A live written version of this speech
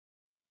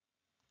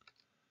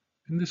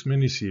In this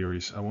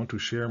mini-series, I want to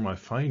share my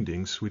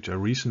findings which I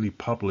recently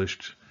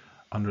published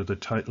under the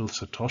title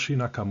Satoshi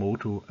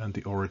Nakamoto and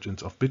the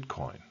Origins of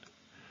Bitcoin.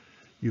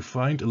 You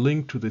find a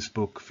link to this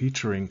book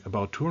featuring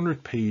about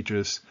 200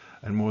 pages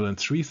and more than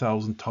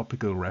 3,000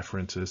 topical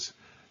references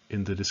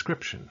in the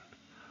description,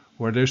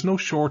 where there's no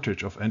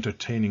shortage of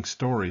entertaining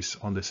stories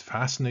on this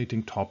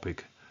fascinating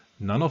topic.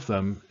 None of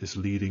them is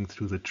leading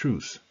to the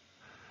truth.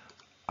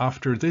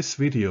 After this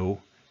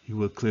video, you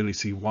will clearly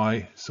see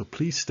why, so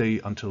please stay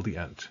until the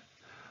end.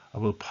 I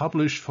will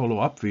publish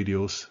follow-up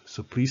videos,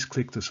 so please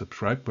click the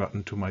subscribe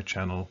button to my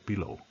channel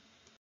below.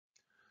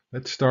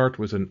 Let's start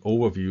with an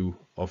overview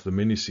of the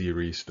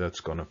mini-series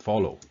that's gonna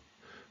follow.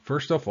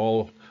 First of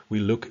all, we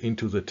look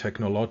into the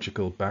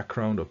technological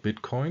background of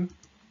Bitcoin.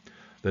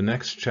 The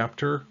next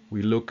chapter,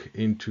 we look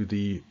into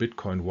the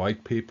Bitcoin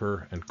white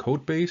paper and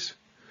code base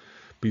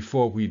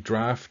before we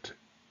draft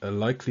a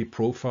likely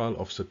profile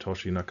of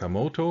Satoshi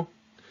Nakamoto.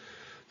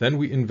 Then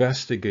we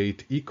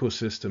investigate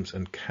ecosystems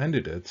and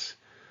candidates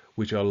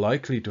which are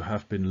likely to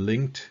have been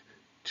linked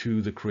to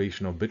the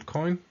creation of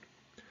Bitcoin.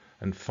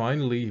 And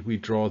finally, we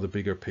draw the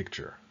bigger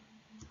picture.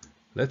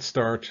 Let's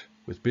start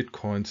with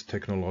Bitcoin's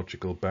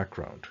technological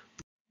background.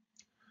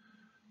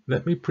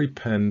 Let me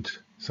prepend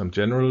some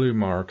general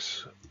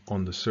remarks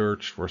on the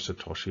search for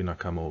Satoshi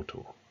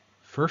Nakamoto.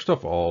 First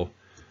of all,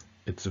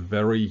 it's a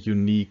very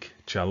unique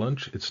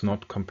challenge. It's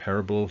not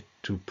comparable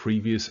to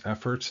previous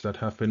efforts that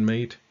have been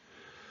made.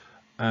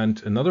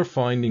 And another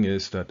finding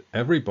is that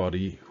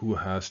everybody who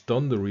has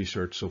done the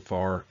research so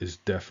far is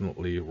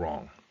definitely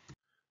wrong.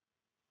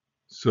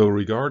 So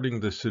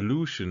regarding the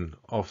solution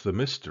of the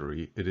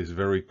mystery, it is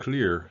very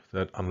clear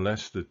that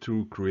unless the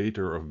true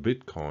creator of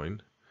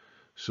Bitcoin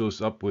shows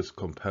up with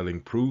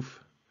compelling proof,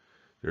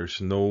 there's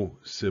no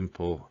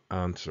simple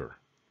answer.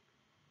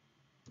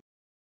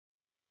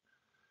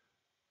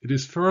 It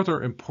is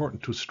further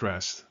important to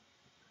stress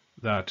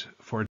that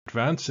for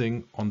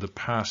advancing on the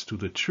path to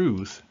the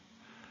truth,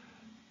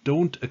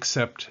 don't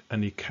accept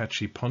any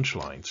catchy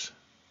punchlines.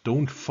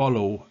 Don't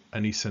follow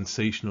any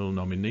sensational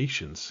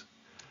nominations.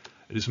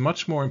 It is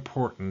much more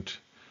important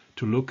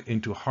to look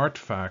into hard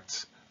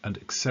facts and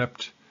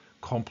accept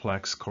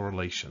complex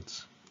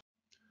correlations.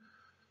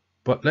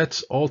 But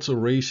let's also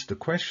raise the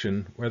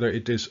question whether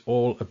it is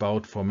all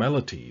about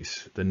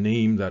formalities, the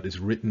name that is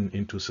written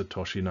into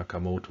Satoshi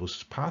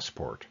Nakamoto's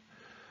passport.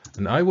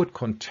 And I would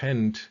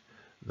contend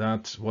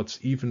that what's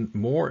even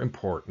more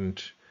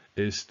important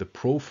is the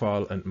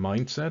profile and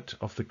mindset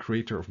of the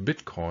creator of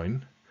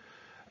Bitcoin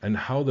and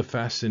how the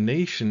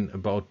fascination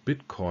about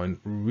Bitcoin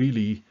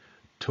really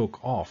took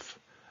off.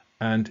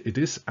 And it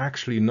is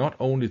actually not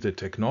only the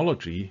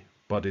technology,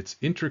 but its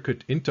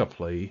intricate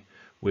interplay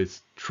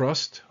with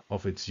trust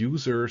of its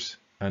users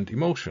and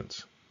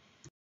emotions.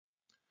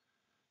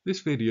 This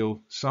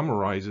video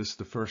summarizes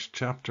the first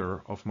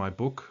chapter of my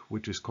book,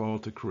 which is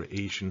called The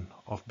Creation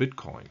of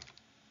Bitcoin.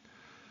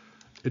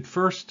 It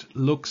first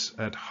looks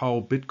at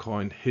how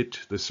Bitcoin hit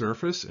the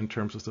surface in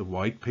terms of the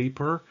white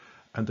paper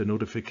and the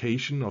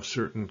notification of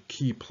certain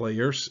key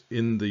players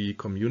in the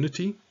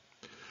community.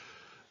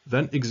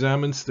 Then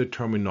examines the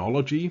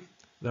terminology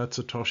that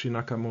Satoshi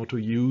Nakamoto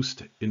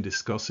used in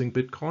discussing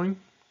Bitcoin,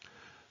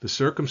 the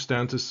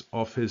circumstances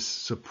of his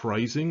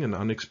surprising and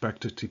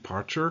unexpected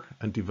departure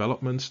and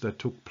developments that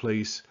took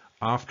place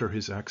after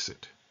his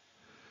exit.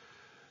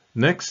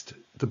 Next,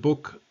 the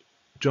book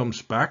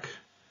jumps back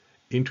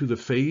into the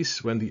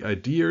phase when the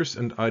ideas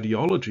and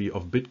ideology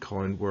of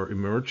Bitcoin were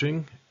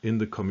emerging in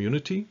the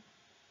community,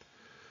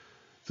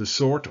 the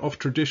sort of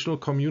traditional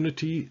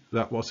community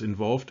that was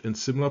involved in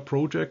similar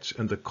projects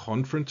and the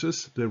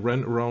conferences that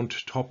ran around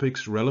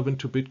topics relevant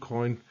to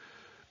Bitcoin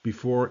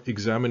before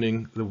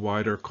examining the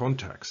wider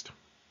context.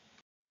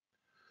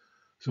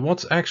 So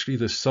what's actually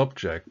the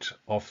subject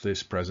of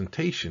this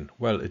presentation?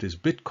 Well, it is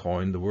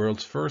Bitcoin, the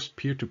world's first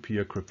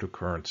peer-to-peer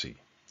cryptocurrency.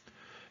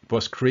 It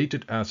was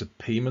created as a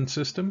payment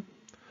system,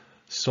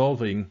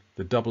 solving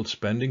the double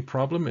spending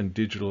problem in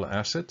digital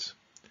assets.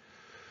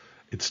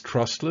 It's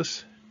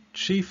trustless,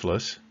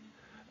 chiefless,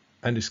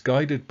 and is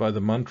guided by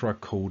the mantra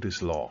 "code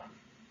is law."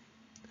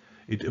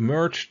 It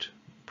emerged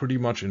pretty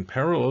much in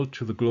parallel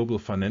to the global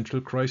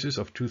financial crisis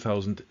of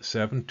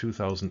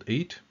 2007-2008.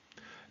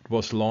 It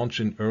was launched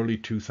in early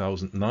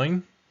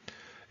 2009.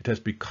 It has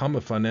become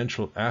a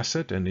financial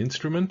asset and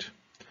instrument.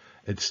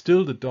 It's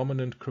still the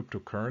dominant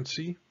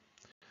cryptocurrency,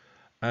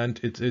 and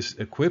it is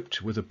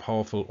equipped with a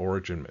powerful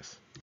origin myth.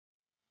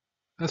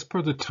 As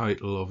per the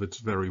title of its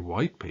very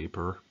white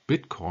paper,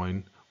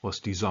 Bitcoin was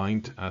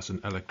designed as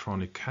an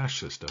electronic cash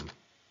system.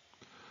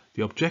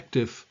 The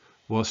objective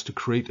was to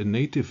create a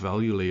native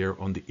value layer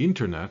on the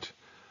internet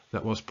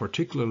that was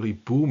particularly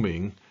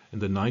booming in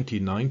the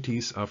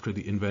 1990s after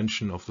the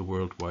invention of the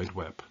World Wide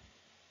Web.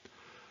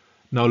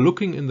 Now,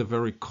 looking in the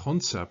very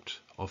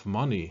concept of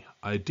money,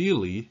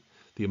 ideally,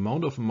 the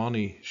amount of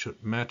money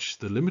should match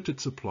the limited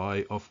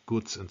supply of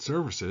goods and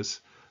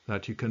services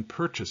that you can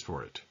purchase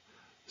for it.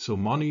 So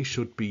money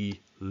should be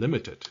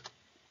limited.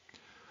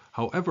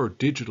 However,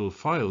 digital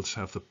files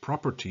have the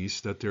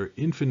properties that they're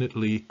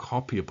infinitely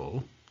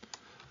copyable,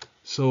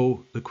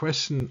 So the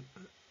question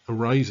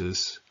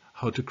arises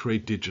how to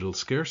create digital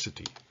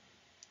scarcity.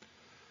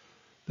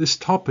 This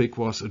topic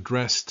was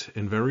addressed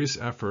in various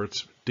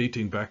efforts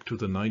dating back to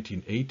the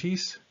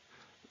 1980s,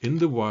 in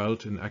the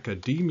wild, in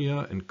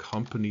academia, in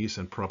companies,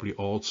 and probably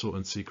also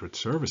in secret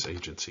service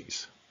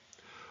agencies.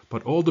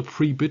 But all the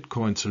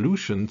pre-Bitcoin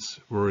solutions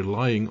were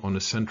relying on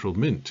a central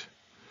mint.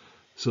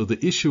 So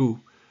the issue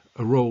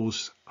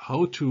arose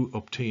how to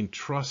obtain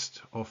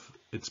trust of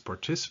its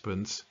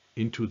participants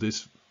into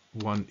this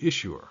one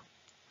issuer.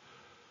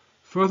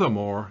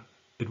 Furthermore,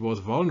 it was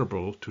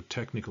vulnerable to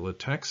technical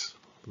attacks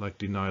like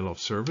denial of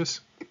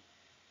service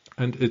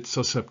and its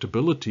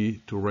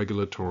susceptibility to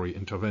regulatory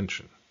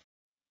intervention.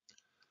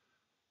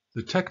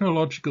 The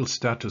technological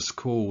status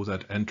quo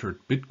that entered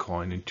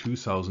Bitcoin in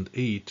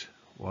 2008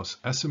 was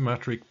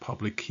asymmetric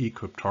public key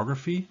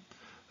cryptography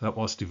that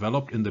was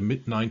developed in the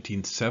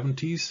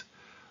mid-1970s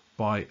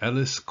by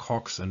Ellis,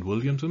 Cox and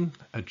Williamson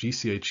at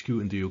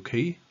GCHQ in the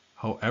UK.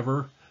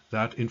 However,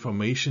 that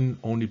information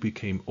only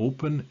became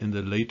open in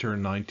the later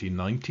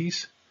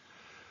 1990s,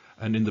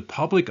 and in the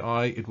public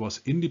eye it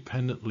was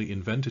independently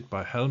invented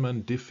by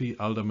Hellman, Diffie,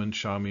 Alderman,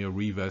 Shamir,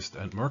 Rivest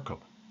and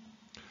Merkle.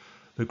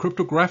 The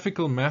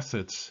cryptographical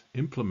methods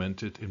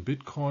implemented in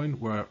Bitcoin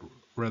were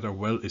rather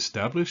well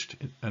established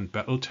and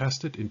battle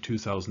tested in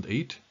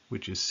 2008,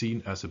 which is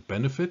seen as a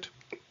benefit.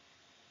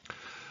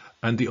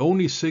 And the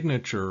only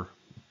signature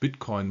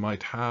Bitcoin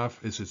might have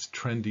is its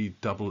trendy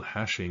double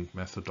hashing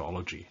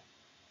methodology.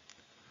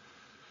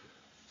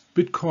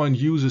 Bitcoin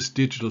uses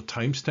digital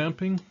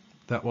timestamping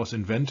that was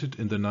invented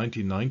in the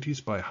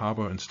 1990s by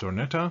Haber and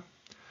Stornetta,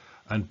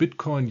 and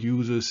Bitcoin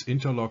uses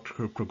interlocked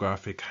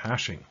cryptographic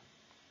hashing.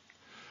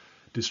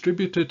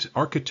 Distributed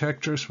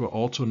architectures were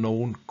also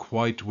known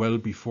quite well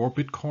before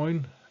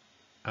Bitcoin,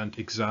 and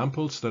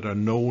examples that are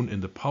known in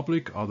the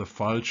public are the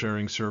file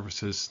sharing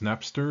services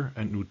Napster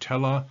and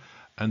Gnutella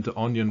and the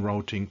onion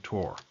routing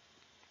Tor.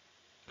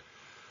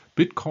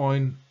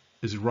 Bitcoin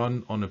is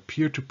run on a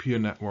peer-to-peer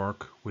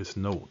network with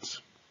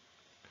nodes.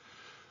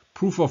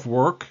 Proof of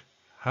work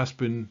has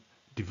been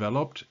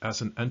developed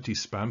as an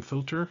anti-spam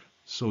filter,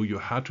 so you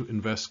had to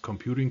invest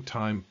computing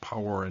time,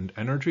 power and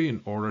energy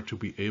in order to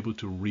be able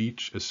to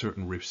reach a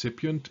certain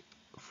recipient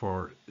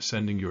for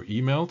sending your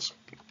emails.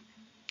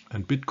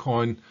 And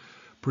Bitcoin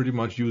pretty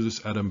much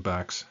uses Adam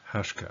Back's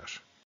Hashcash.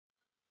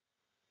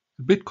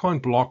 The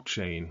Bitcoin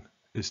blockchain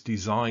is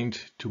designed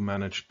to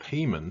manage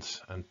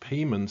payments, and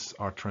payments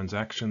are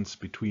transactions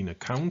between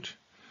accounts.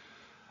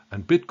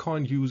 And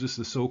Bitcoin uses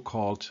the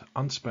so-called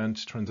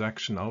unspent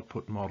transaction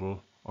output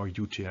model, or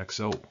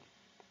UTXO.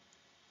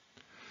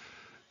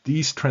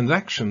 These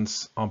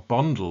transactions are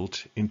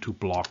bundled into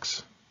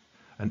blocks,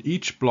 and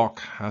each block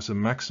has a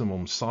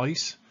maximum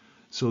size,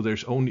 so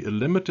there's only a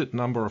limited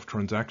number of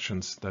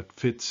transactions that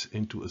fits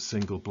into a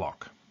single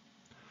block.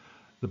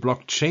 The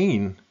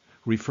blockchain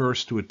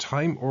refers to a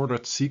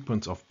time-ordered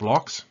sequence of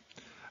blocks,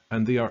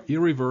 and they are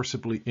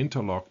irreversibly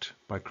interlocked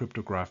by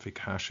cryptographic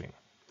hashing.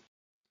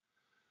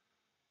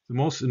 The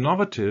most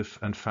innovative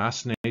and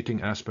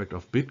fascinating aspect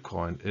of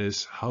Bitcoin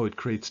is how it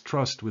creates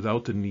trust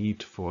without the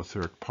need for a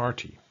third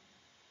party.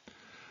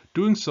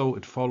 Doing so,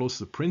 it follows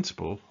the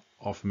principle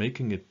of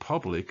making it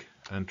public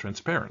and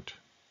transparent.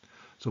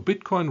 So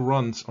Bitcoin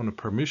runs on a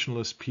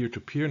permissionless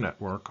peer-to-peer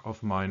network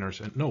of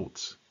miners and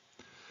nodes.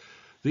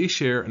 They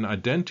share an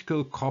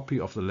identical copy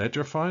of the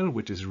ledger file,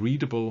 which is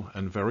readable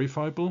and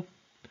verifiable,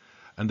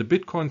 and the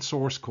Bitcoin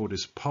source code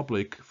is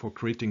public for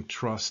creating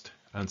trust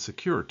and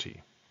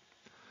security.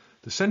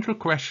 The central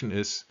question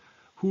is,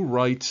 who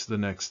writes the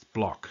next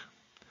block?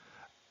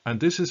 And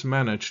this is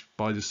managed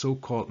by the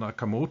so-called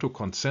Nakamoto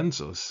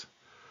consensus,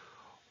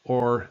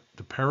 or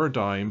the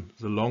paradigm,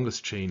 the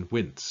longest chain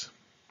wins.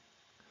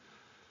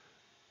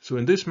 So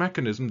in this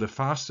mechanism, the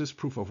fastest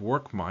proof of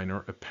work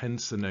miner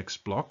appends the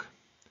next block.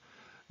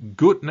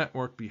 Good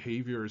network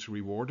behavior is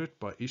rewarded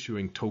by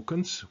issuing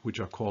tokens, which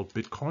are called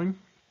Bitcoin.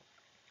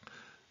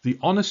 The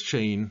honest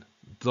chain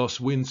thus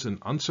wins an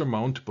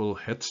unsurmountable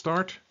head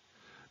start,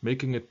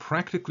 making it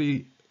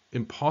practically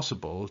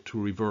impossible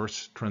to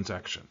reverse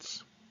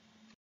transactions.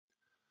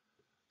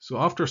 So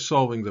after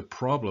solving the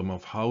problem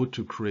of how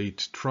to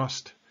create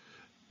trust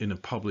in a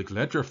public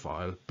ledger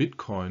file,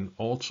 Bitcoin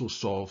also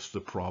solves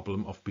the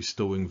problem of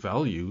bestowing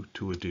value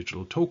to a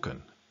digital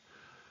token.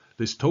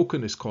 This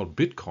token is called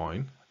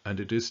Bitcoin, and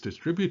it is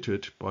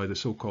distributed by the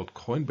so-called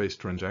Coinbase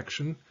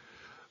transaction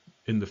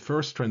in the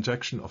first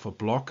transaction of a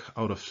block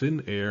out of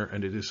thin air,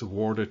 and it is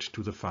awarded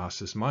to the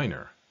fastest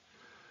miner.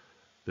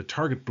 The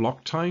target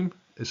block time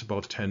is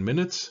about 10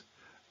 minutes,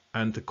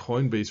 and the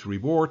Coinbase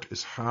reward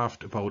is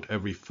halved about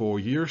every 4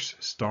 years,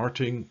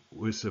 starting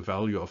with a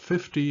value of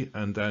 50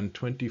 and then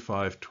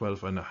 25,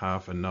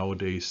 12.5, and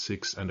nowadays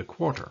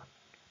 6.25.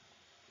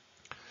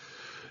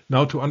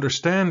 Now, to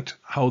understand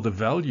how the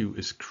value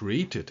is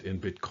created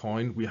in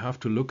Bitcoin, we have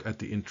to look at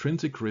the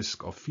intrinsic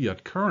risk of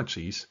fiat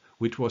currencies,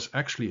 which was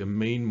actually a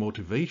main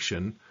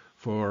motivation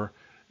for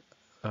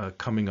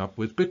coming up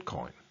with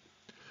Bitcoin.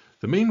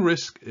 The main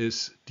risk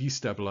is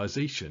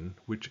destabilization,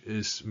 which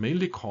is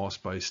mainly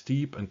caused by a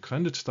steep and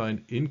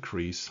clandestine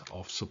increase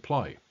of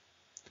supply.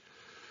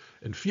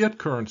 In fiat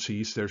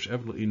currencies, there's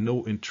evidently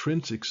no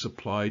intrinsic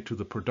supply to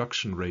the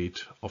production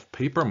rate of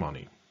paper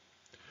money.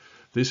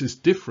 This is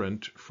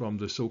different from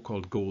the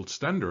so-called gold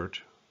standard,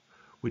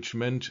 which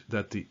meant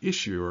that the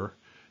issuer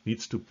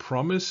needs to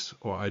promise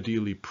or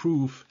ideally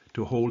prove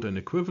to hold an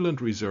equivalent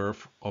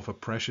reserve of a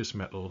precious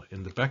metal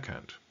in the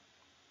backhand.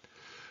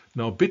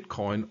 Now,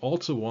 Bitcoin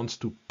also wants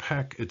to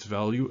peg its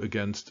value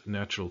against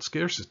natural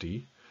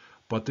scarcity,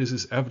 but this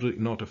is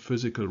evidently not a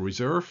physical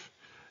reserve.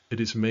 It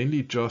is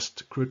mainly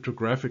just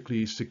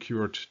cryptographically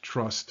secured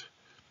trust.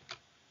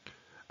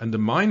 And the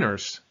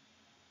miners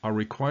are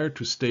required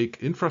to stake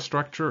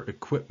infrastructure,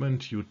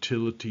 equipment,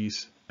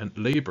 utilities, and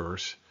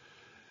labors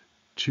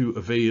to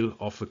avail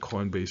of the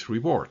Coinbase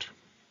reward.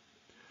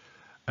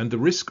 And the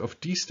risk of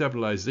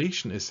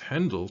destabilization is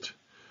handled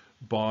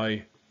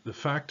by the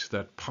fact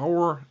that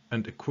power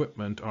and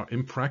equipment are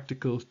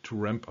impractical to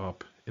ramp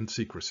up in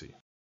secrecy.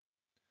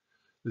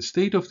 The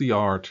state of the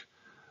art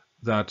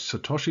that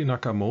Satoshi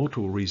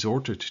Nakamoto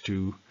resorted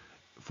to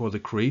for the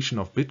creation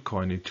of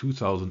Bitcoin in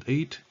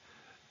 2008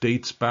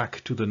 dates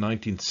back to the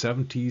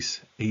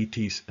 1970s,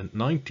 80s, and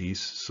 90s,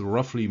 so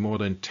roughly more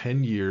than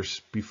 10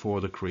 years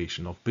before the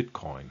creation of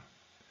Bitcoin.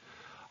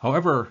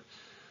 However,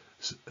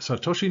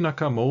 Satoshi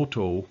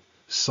Nakamoto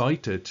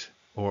cited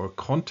or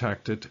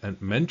contacted and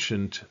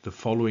mentioned the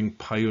following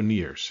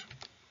pioneers.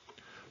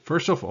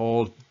 First of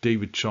all,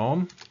 David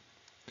Chaum,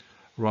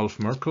 Ralph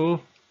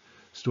Merkle,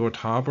 Stuart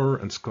Haber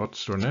and Scott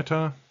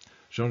Stornetta,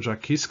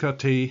 Jean-Jacques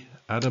Kiscate,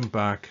 Adam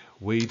Back,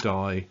 Wei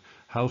Dai,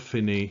 Hal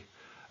Finney,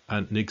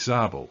 and Nick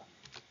Szabo.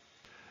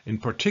 In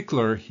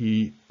particular,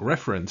 he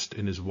referenced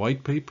in his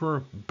white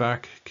paper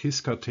Back,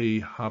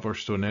 Kiscate, Haber,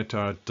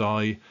 Stornetta,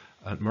 Dai,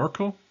 and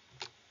Merkle.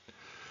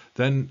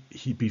 Then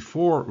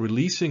before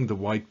releasing the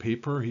white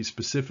paper, he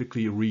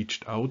specifically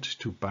reached out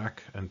to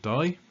Back and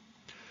Dai.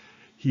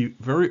 He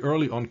very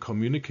early on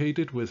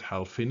communicated with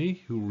Hal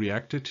Finney, who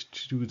reacted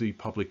to the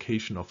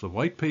publication of the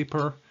white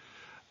paper,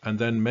 and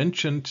then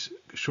mentioned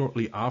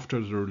shortly after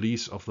the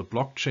release of the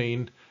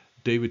blockchain,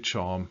 David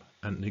Chaum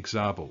and Nick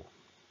Szabo.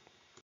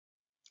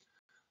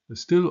 The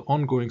still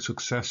ongoing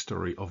success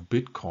story of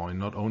Bitcoin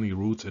not only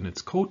roots in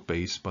its code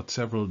base, but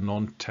several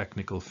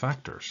non-technical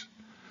factors.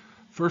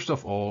 First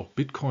of all,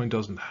 Bitcoin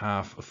doesn't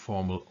have a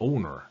formal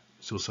owner,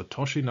 so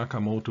Satoshi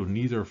Nakamoto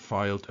neither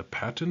filed a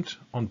patent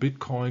on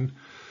Bitcoin,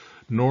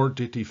 nor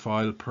did he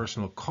file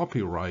personal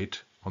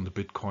copyright on the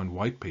Bitcoin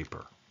white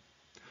paper.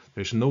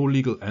 There's no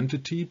legal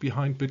entity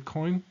behind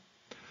Bitcoin.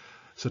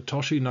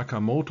 Satoshi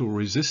Nakamoto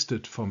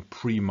resisted from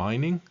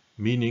pre-mining,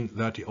 meaning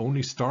that he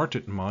only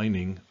started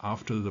mining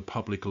after the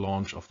public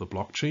launch of the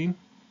blockchain.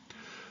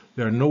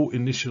 There are no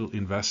initial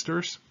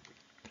investors.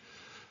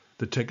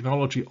 The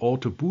technology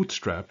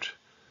auto-bootstrapped,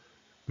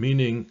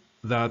 meaning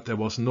that there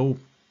was no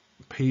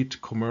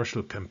paid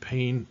commercial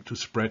campaign to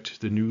spread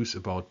the news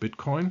about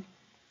Bitcoin.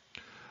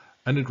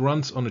 And it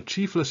runs on a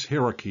chiefless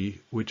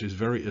hierarchy, which is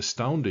very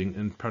astounding,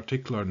 in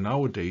particular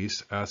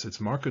nowadays, as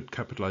its market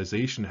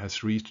capitalization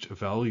has reached a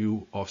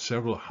value of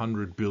several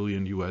 $100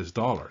 billion US.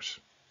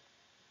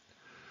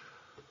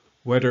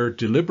 Whether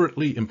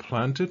deliberately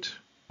implanted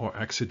or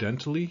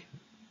accidentally,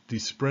 the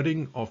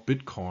spreading of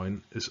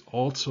Bitcoin is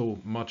also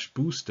much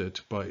boosted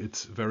by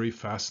its very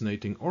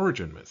fascinating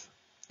origin myth.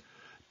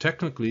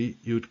 Technically,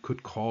 you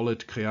could call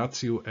it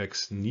creatio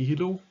ex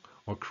nihilo,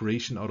 or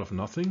creation out of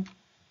nothing.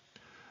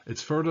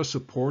 It's further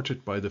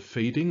supported by the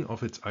fading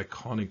of its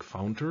iconic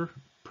founder,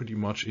 pretty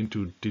much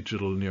into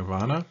digital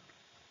nirvana,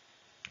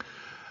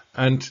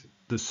 and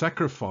the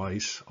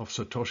sacrifice of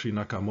Satoshi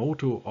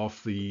Nakamoto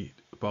of the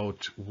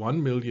about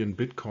 1 million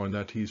Bitcoin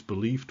that he's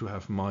believed to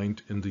have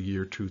mined in the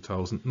year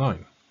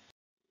 2009.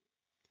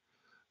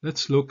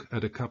 Let's look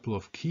at a couple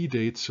of key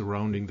dates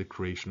surrounding the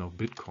creation of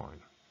Bitcoin.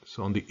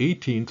 So on the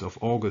 18th of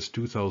August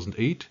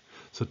 2008,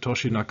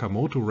 Satoshi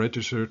Nakamoto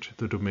registered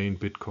the domain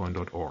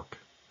bitcoin.org.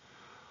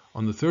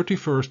 On the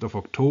 31st of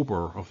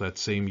October of that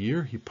same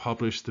year, he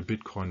published the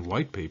Bitcoin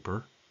white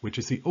paper, which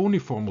is the only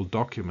formal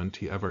document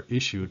he ever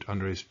issued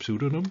under his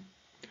pseudonym,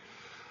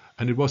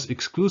 and it was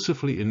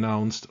exclusively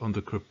announced on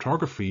the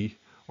cryptography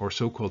or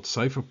so-called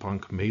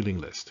cypherpunk mailing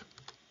list.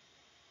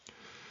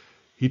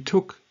 He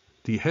took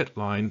the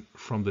headline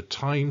from the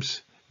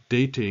Times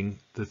dating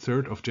the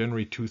 3rd of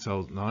January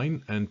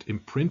 2009 and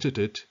imprinted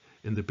it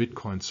in the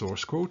Bitcoin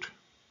source code.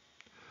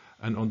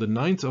 And on the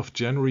 9th of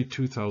January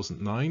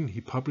 2009,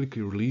 he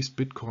publicly released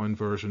Bitcoin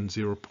version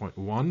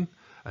 0.1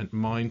 and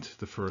mined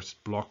the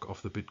first block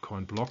of the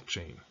Bitcoin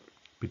blockchain.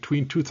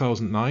 Between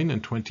 2009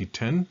 and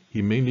 2010,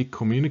 he mainly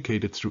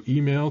communicated through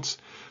emails,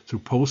 through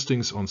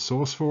postings on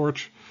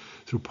SourceForge,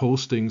 through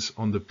postings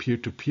on the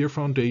Peer-to-Peer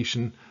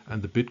Foundation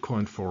and the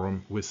Bitcoin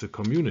Forum with the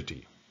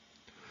community.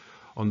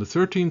 On the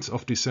 13th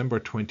of December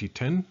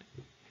 2010,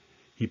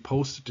 he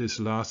posted his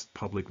last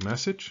public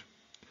message.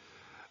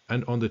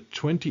 And on the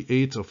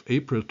 28th of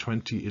April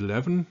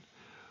 2011,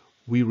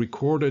 we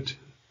recorded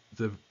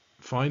the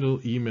final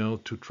email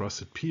to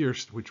trusted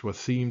peers, which was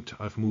themed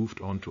 "I've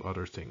moved on to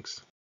other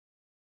things."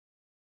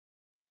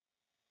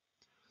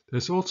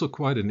 There's also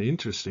quite an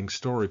interesting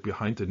story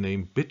behind the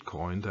name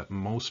Bitcoin that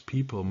most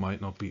people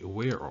might not be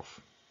aware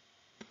of.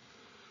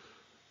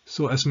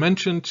 So as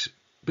mentioned,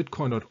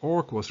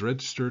 Bitcoin.org was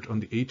registered on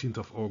the 18th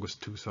of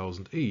August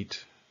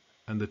 2008,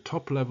 and the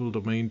top-level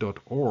domain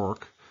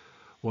 .org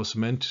was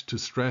meant to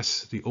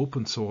stress the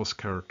open source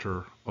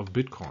character of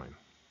Bitcoin.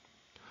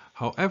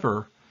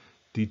 However,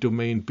 the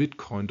domain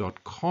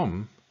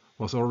bitcoin.com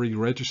was already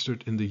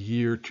registered in the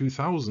year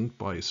 2000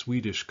 by a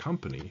Swedish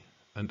company,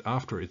 and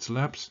after its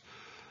lapse,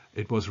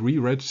 it was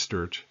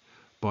re-registered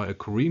by a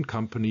Korean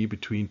company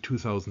between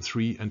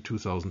 2003 and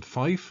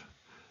 2005.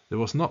 There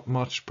was not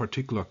much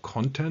particular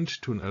content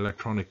to an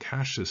electronic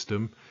cash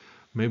system.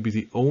 Maybe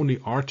the only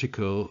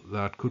article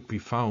that could be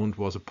found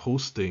was a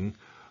posting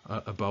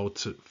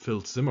about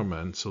Phil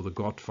Zimmermann, so the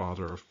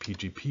godfather of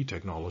PGP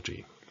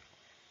technology.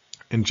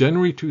 In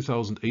January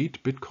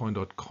 2008,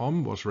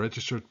 Bitcoin.com was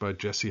registered by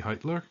Jesse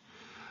Heitler,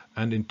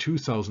 and in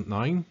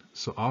 2009,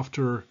 so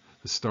after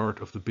the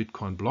start of the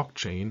Bitcoin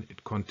blockchain,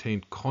 it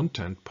contained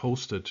content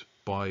posted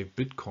by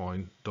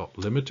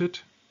Bitcoin.limited.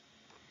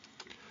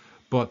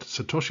 But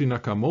Satoshi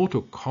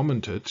Nakamoto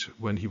commented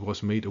when he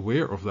was made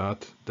aware of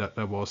that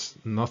there was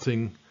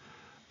nothing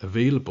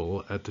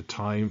available at the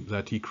time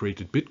that he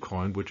created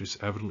Bitcoin, which is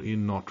evidently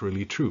not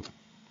really true.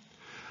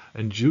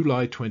 In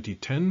July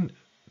 2010,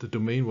 the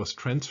domain was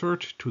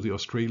transferred to the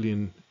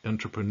Australian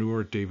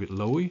entrepreneur David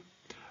Lowy,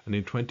 and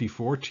in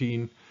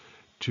 2014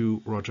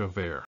 to Roger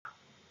Ver.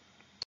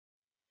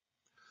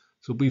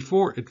 So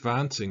before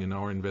advancing in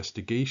our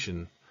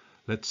investigation,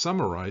 let's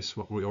summarize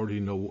what we already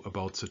know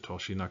about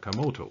Satoshi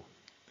Nakamoto.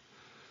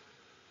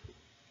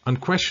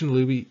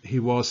 Unquestionably, he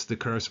was the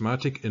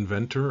charismatic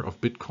inventor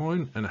of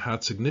Bitcoin and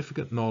had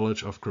significant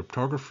knowledge of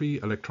cryptography,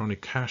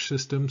 electronic cash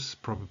systems,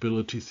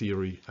 probability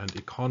theory, and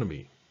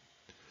economy.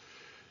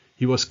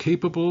 He was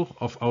capable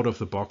of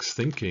out-of-the-box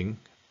thinking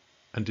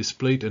and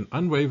displayed an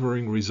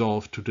unwavering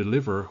resolve to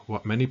deliver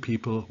what many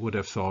people would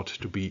have thought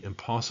to be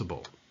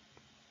impossible.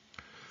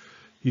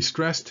 He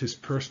stressed his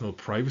personal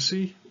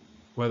privacy,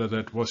 whether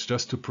that was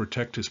just to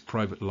protect his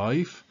private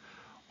life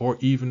or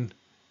even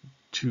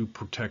to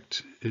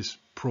protect his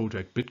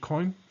project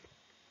Bitcoin.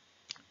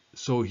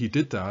 So he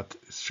did that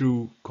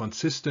through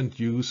consistent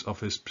use of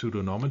his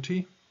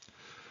pseudonymity,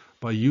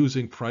 by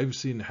using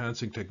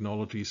privacy-enhancing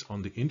technologies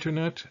on the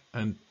internet,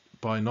 and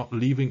by not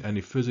leaving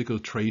any physical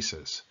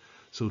traces.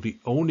 So the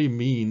only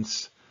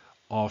means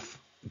of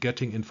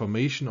getting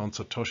information on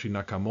Satoshi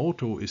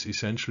Nakamoto is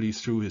essentially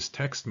through his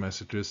text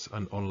messages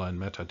and online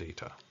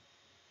metadata.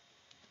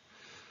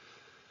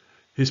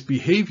 His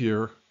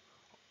behavior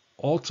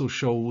also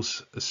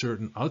shows a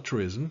certain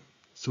altruism.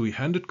 So he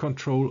handed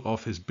control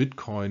of his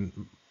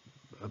Bitcoin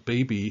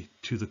baby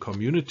to the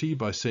community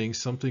by saying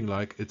something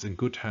like it's in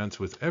good hands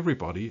with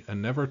everybody,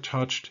 and never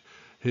touched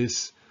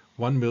his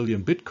 1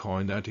 million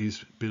Bitcoin that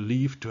he's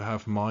believed to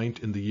have mined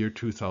in the year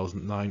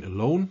 2009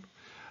 alone,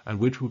 and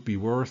which would be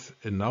worth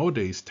in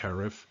nowadays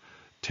tariff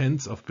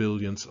tens of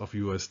billions of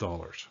US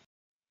dollars.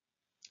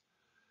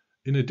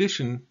 In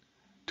addition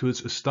to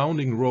its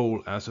astounding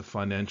role as a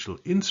financial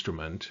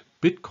instrument,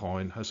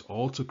 Bitcoin has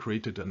also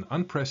created an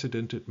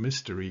unprecedented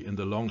mystery in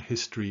the long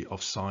history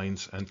of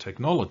science and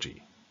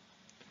technology.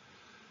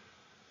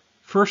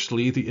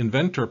 Firstly, the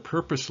inventor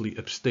purposely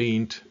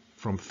abstained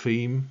from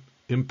fame,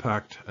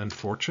 impact, and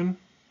fortune.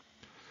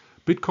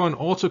 Bitcoin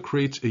also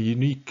creates a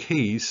unique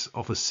case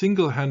of a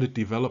single-handed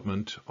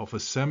development of a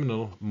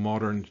seminal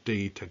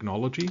modern-day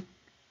technology.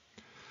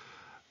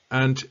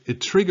 And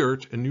it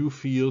triggered a new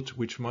field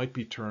which might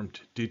be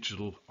termed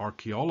digital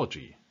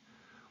archaeology,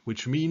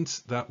 which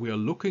means that we are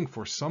looking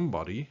for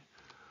somebody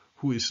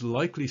who is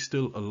likely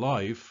still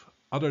alive,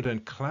 other than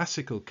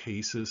classical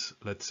cases,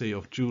 let's say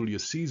of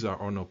Julius Caesar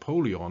or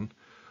Napoleon,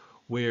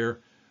 where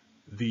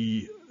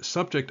the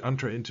subject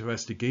under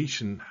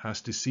investigation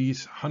has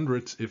deceased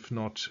hundreds, if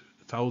not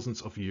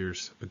thousands of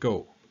years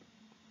ago.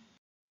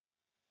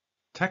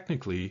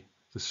 Technically,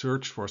 the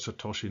search for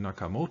Satoshi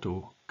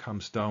Nakamoto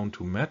comes down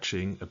to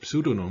matching a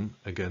pseudonym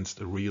against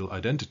a real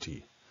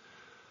identity.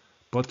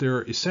 But there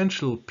are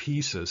essential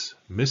pieces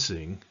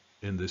missing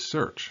in this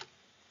search.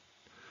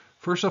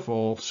 First of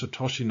all,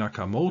 Satoshi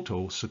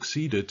Nakamoto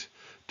succeeded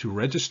to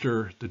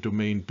register the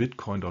domain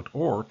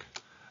bitcoin.org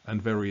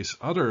and various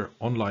other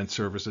online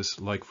services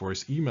like for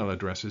his email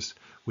addresses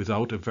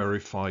without a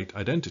verified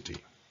identity.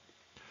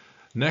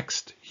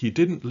 Next, he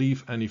didn't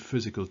leave any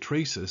physical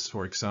traces,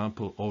 for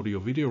example,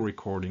 audio-video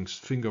recordings,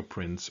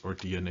 fingerprints, or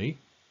DNA.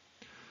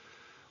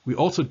 We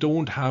also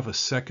don't have a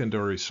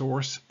secondary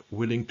source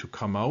willing to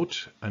come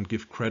out and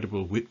give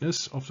credible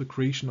witness of the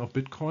creation of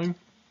Bitcoin.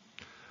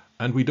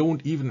 And we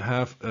don't even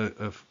have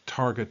a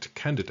target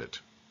candidate.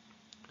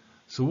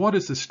 So what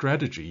is the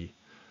strategy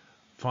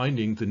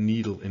finding the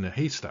needle in a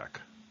haystack?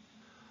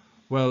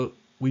 Well,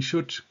 we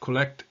should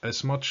collect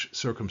as much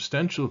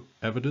circumstantial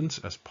evidence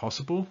as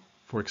possible.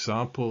 For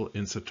example,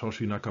 in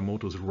Satoshi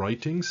Nakamoto's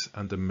writings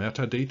and the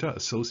metadata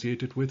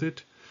associated with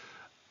it,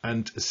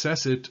 and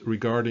assess it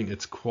regarding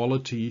its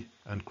quality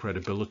and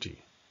credibility.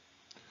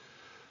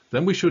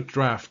 Then we should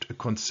draft a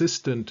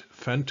consistent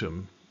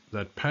phantom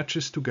that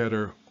patches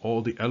together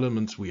all the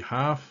elements we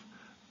have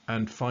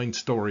and find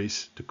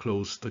stories to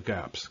close the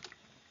gaps.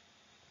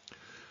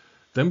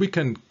 Then we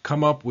can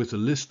come up with a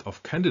list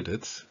of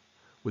candidates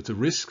with the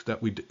risk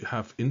that we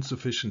have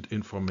insufficient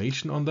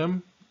information on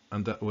them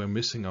and that we're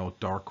missing out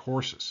dark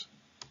horses.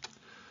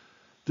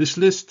 This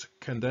list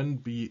can then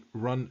be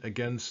run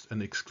against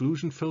an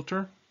exclusion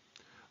filter,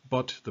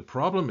 but the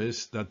problem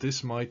is that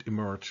this might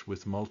emerge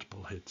with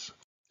multiple hits.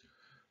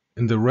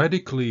 In the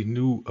radically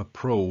new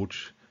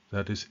approach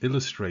that is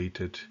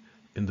illustrated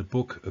in the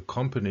book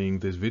accompanying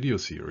this video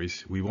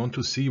series, we want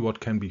to see what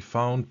can be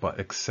found by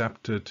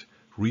accepted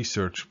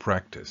research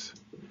practice.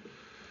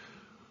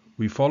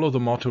 We follow the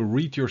motto,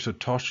 read your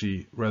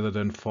Satoshi rather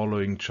than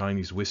following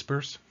Chinese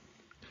whispers.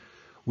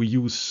 We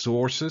use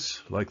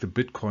sources like the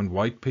Bitcoin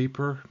white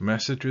paper,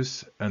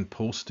 messages and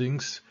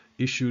postings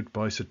issued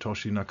by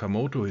Satoshi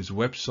Nakamoto, his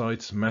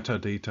websites,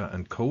 metadata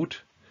and code.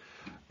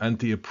 And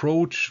the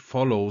approach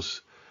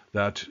follows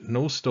that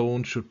no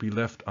stone should be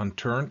left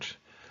unturned,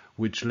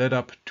 which led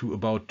up to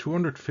about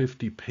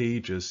 250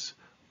 pages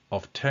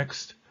of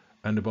text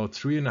and about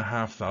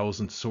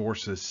 3,500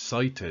 sources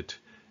cited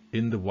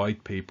in the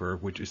white paper,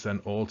 which is then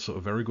also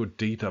a very good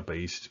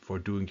database for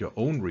doing your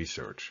own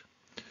research.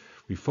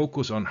 We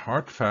focus on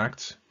hard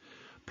facts,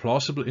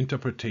 plausible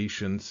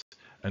interpretations,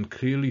 and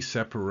clearly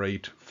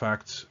separate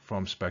facts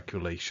from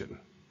speculation.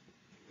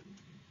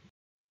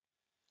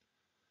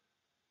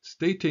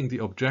 Stating the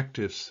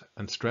objectives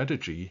and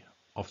strategy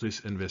of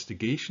this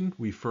investigation,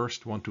 we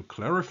first want to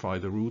clarify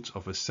the roots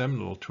of a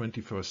seminal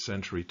 21st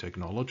century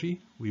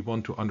technology. We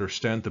want to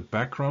understand the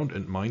background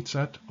and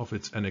mindset of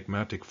its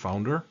enigmatic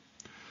founder.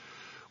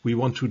 We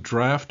want to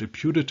draft a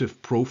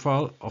putative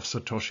profile of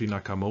Satoshi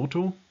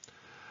Nakamoto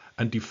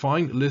and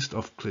define a list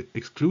of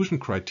exclusion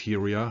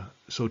criteria,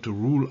 so to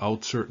rule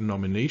out certain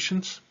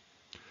nominations.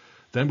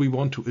 Then we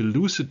want to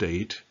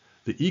elucidate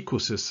the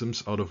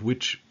ecosystems out of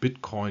which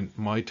Bitcoin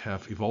might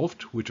have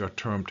evolved, which are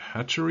termed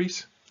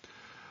hatcheries.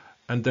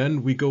 And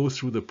then we go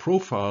through the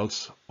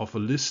profiles of a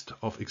list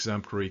of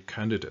exemplary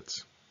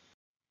candidates.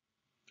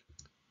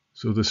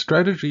 So the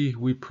strategy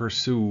we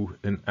pursue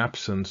in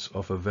absence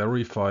of a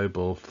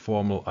verifiable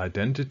formal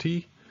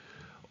identity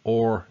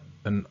or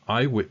an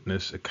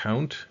eyewitness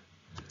account,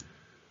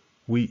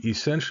 we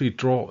essentially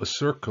draw a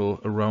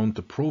circle around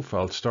the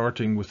profile,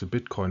 starting with the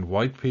Bitcoin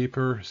white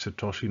paper,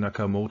 Satoshi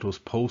Nakamoto's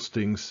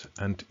postings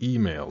and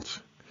emails.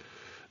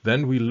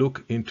 Then we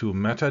look into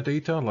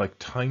metadata like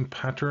time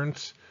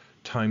patterns,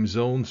 time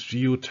zones,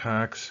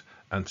 geotags,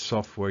 and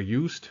software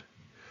used.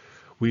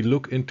 We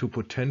look into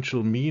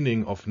potential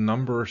meaning of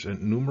numbers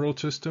and numeral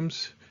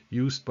systems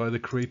used by the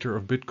creator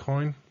of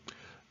Bitcoin.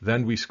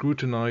 Then we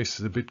scrutinize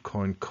the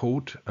Bitcoin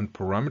code and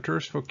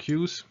parameters for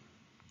queues.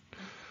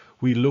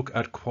 We look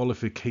at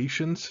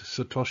qualifications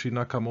Satoshi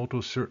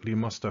Nakamoto certainly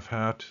must have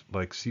had,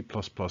 like C++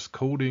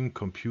 coding,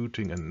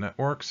 computing, and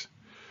networks,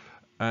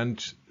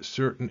 and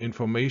certain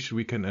information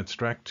we can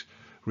extract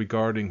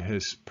regarding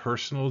his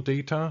personal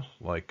data,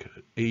 like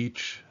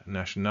age,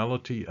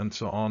 nationality, and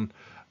so on,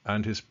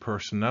 and his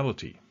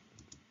personality.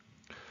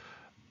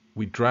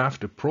 We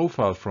draft a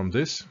profile from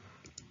this,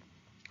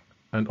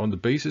 and on the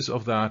basis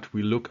of that,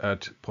 we look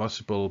at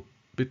possible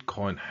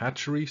Bitcoin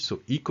hatcheries, so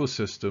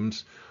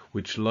ecosystems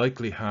which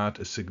likely had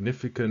a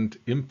significant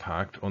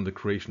impact on the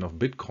creation of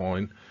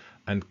Bitcoin,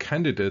 and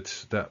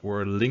candidates that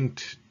were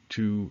linked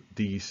to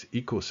these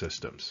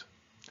ecosystems.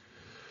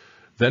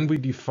 Then we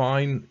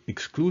define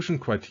exclusion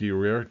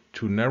criteria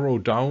to narrow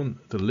down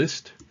the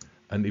list,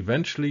 and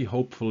eventually,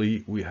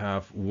 hopefully, we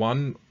have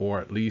one or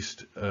at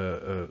least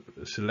a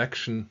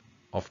selection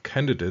of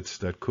candidates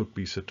that could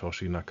be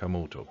Satoshi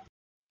Nakamoto.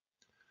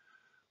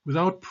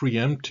 Without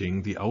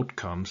preempting the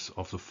outcomes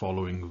of the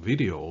following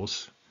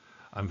videos,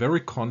 I'm very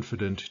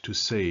confident to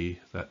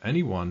say that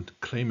anyone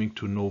claiming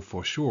to know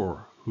for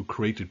sure who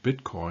created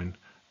Bitcoin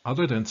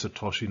other than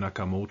Satoshi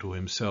Nakamoto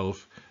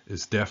himself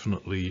is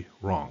definitely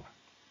wrong.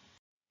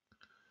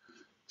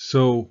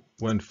 So,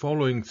 when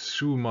following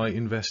through my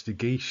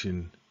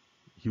investigation,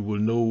 you will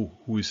know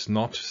who is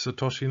not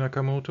Satoshi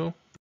Nakamoto,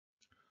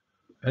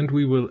 and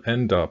we will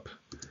end up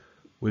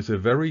with a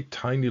very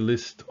tiny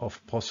list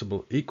of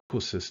possible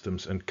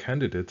ecosystems and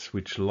candidates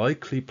which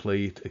likely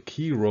played a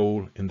key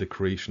role in the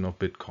creation of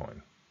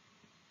Bitcoin.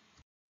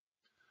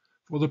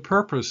 For the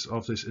purpose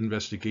of this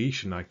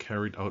investigation, I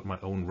carried out my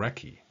own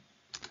recce.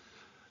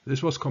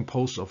 This was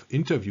composed of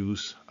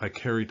interviews I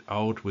carried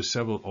out with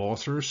several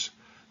authors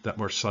that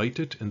were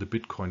cited in the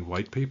Bitcoin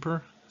white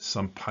paper,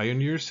 some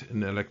pioneers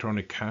in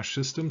electronic cash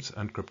systems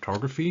and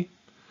cryptography,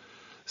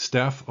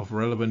 staff of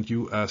relevant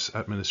US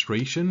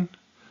administration,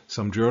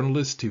 some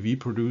journalists, TV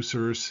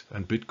producers,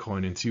 and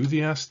Bitcoin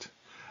enthusiasts,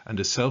 and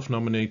a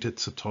self-nominated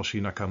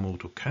Satoshi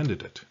Nakamoto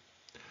candidate.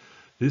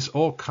 This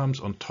all comes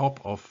on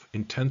top of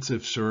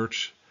intensive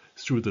search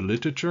through the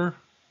literature,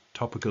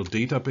 topical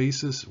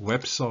databases,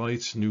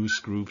 websites, news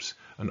groups,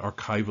 and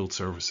archival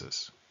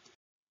services.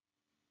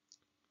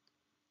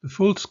 The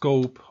full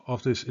scope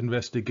of this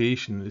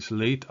investigation is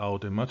laid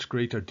out in much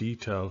greater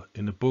detail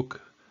in a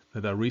book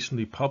that I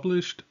recently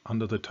published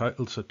under the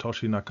title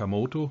Satoshi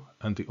Nakamoto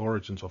and the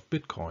Origins of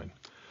Bitcoin.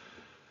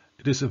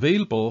 It is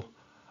available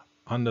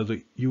under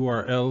the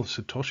URL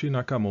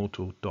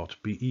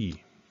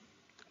satoshinakamoto.be.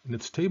 In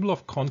its table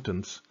of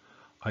contents,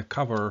 I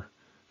cover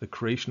the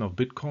creation of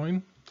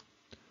Bitcoin,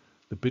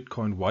 the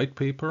Bitcoin white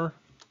paper,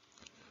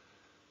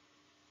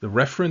 the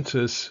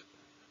references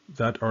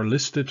that are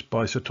listed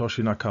by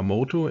Satoshi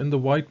Nakamoto in the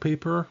white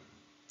paper.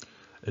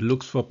 It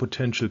looks for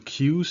potential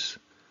cues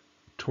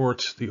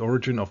towards the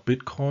origin of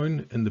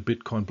Bitcoin in the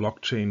Bitcoin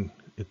blockchain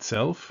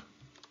itself,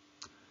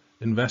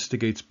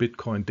 investigates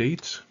Bitcoin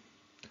dates,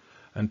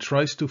 and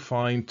tries to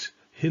find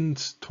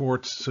hints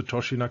towards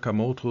Satoshi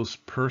Nakamoto's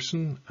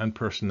person and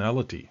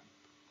personality.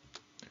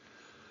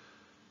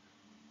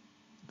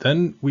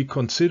 Then we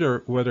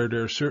consider whether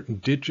there are certain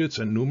digits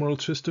and numeral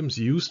systems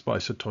used by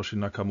Satoshi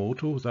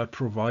Nakamoto that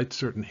provide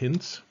certain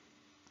hints.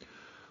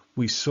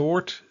 We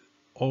sort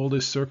all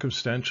this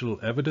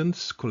circumstantial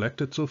evidence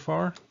collected so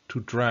far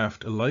to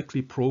draft a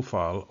likely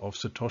profile of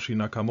Satoshi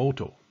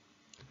Nakamoto.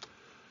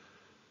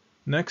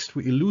 Next,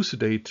 we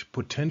elucidate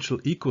potential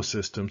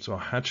ecosystems or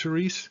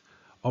hatcheries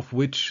of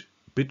which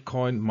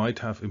Bitcoin might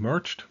have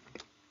emerged,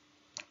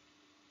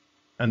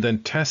 and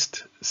then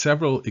test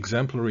several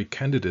exemplary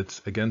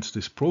candidates against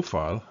this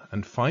profile.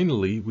 And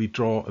finally, we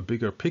draw a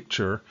bigger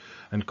picture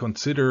and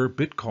consider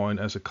Bitcoin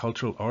as a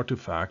cultural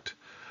artifact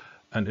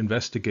and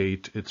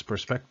investigate its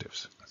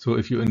perspectives. So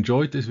if you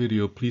enjoyed this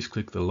video, please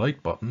click the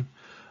like button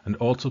and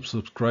also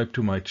subscribe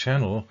to my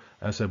channel,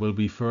 as there will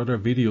be further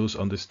videos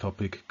on this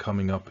topic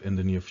coming up in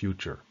the near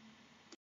future.